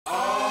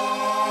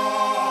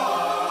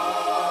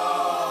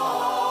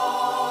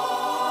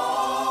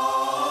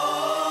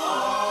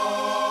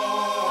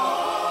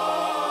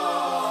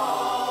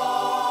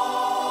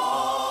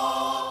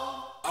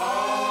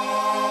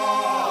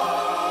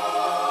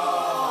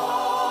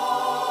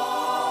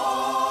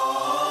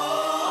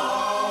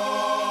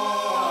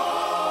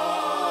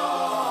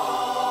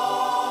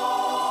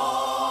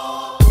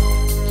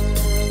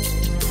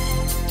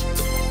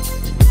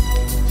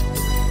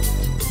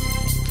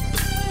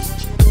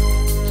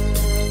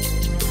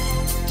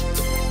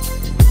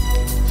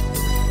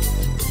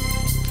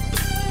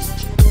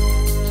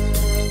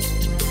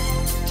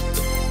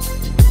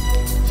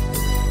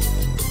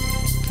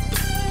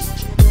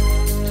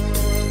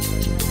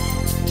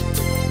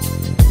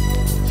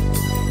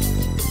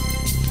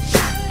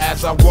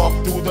As I walk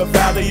through the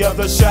valley of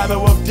the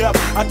shadow of death,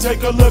 I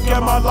take a look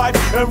at my life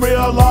and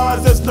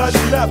realize there's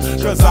nothing left.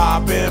 Cause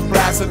I've been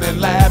blasting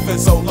and laughing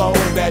so long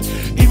that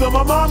even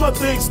my mama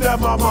thinks that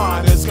my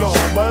mind is gone.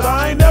 But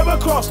I ain't never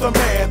crossed a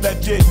man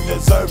that didn't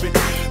deserve it.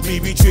 Me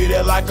be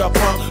treated like a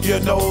punk, you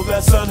know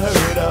that's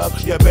unheard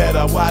of. You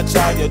better watch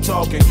how you're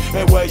talking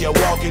and where you're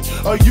walking,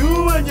 or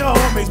you and your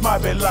homies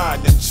might be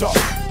lying in chalk.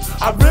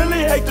 I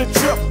really hate the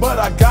trip, but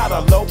I gotta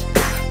low.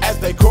 As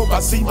they croak,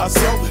 I see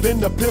myself in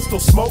the pistol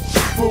smoke.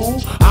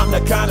 Fool, I'm the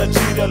kind of G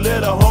the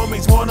little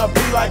homies wanna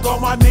be like, on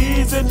my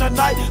knees in the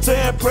night,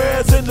 saying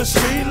prayers in the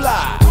street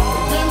light.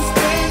 Been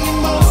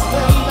spending most of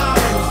their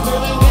lives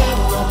living in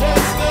the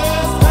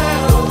gangsta's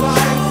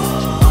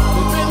paradise.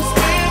 They've been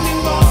spending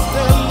most of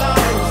their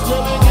lives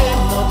living in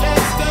the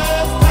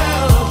gangsta's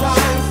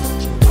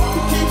paradise. We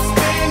keep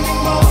spending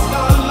most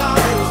of our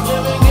lives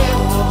living in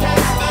the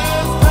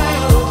gangsta's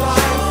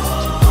paradise.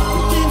 We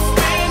keep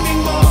spending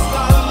most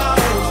of our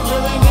lives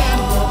living in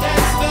the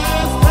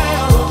gangsta's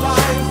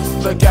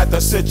paradise. Look at the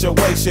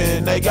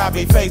situation they got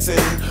me facing.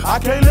 I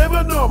can't live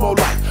a normal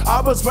life.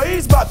 I was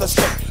raised by the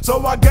state,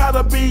 so I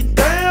gotta be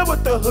down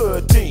with the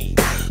hood team.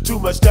 Too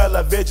much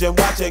television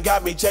watching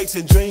got me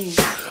chasing dreams.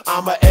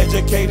 I'm an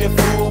educated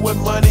fool with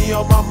money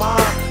on my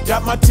mind.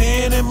 Got my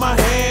tin in my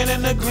hand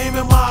and a gleam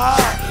in my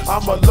eye.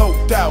 I'm a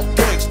loped out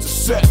gangster,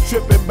 set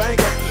tripping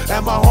banker,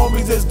 and my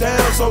homies is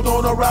down, so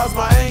don't arouse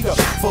my anger.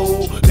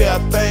 Fool,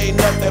 death ain't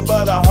nothing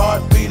but a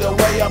heartbeat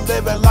away. I'm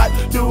living life,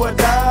 do or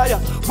die.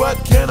 What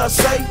can I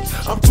say?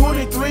 I'm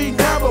 23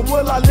 now, but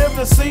will I live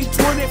to see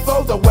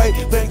 24? The way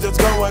things is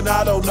going,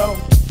 I don't know.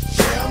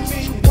 Tell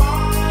me,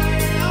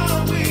 why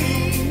are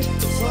we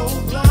so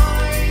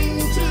blind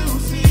to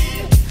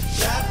see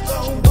that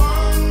the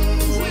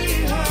ones we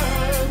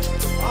hurt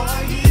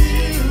are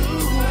you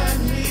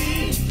and me?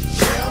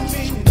 Tell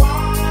me,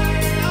 why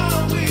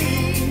are we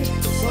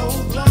so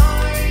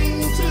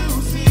blind to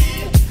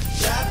see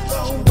that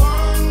the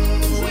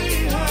ones we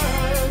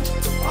hurt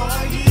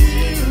are you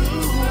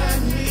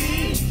and me?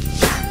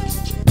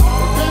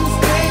 We've been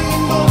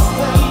spending most of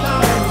our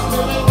lives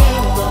living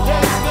in the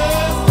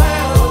gangsta's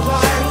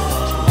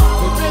paradise.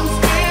 We've been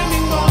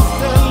spending most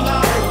of our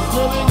lives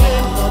living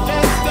in the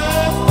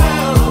gangsta's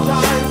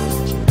paradise.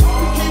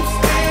 We keep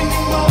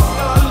spending most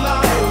of our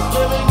lives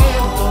living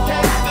in the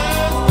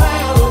gangsta's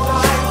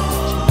paradise.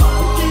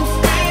 We keep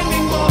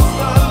spending most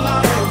of our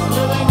lives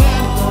living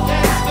in the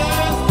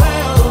gangsta's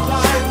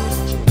paradise.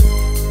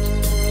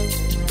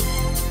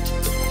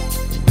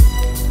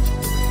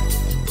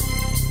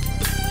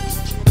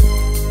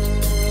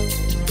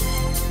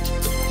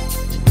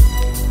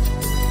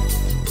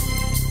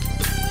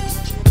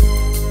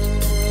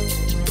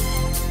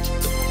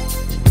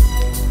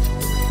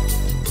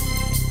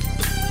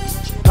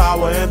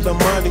 Power and the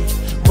money,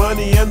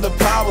 money and the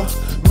power.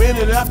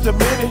 Minute after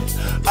minute,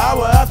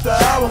 hour after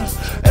hour,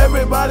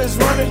 everybody's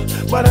running,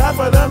 but half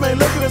of them ain't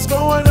looking what's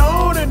going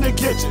on in the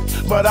kitchen.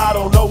 But I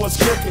don't know what's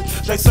cooking.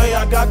 They say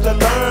I got to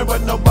learn,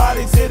 but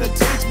nobody's here to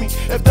teach me.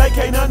 If they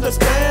can't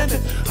understand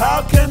it,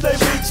 how can they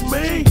reach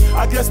me?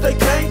 I guess they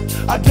can't,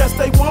 I guess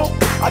they won't,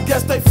 I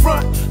guess they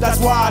front. That's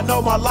why I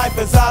know my life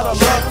is out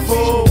of luck,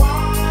 fool.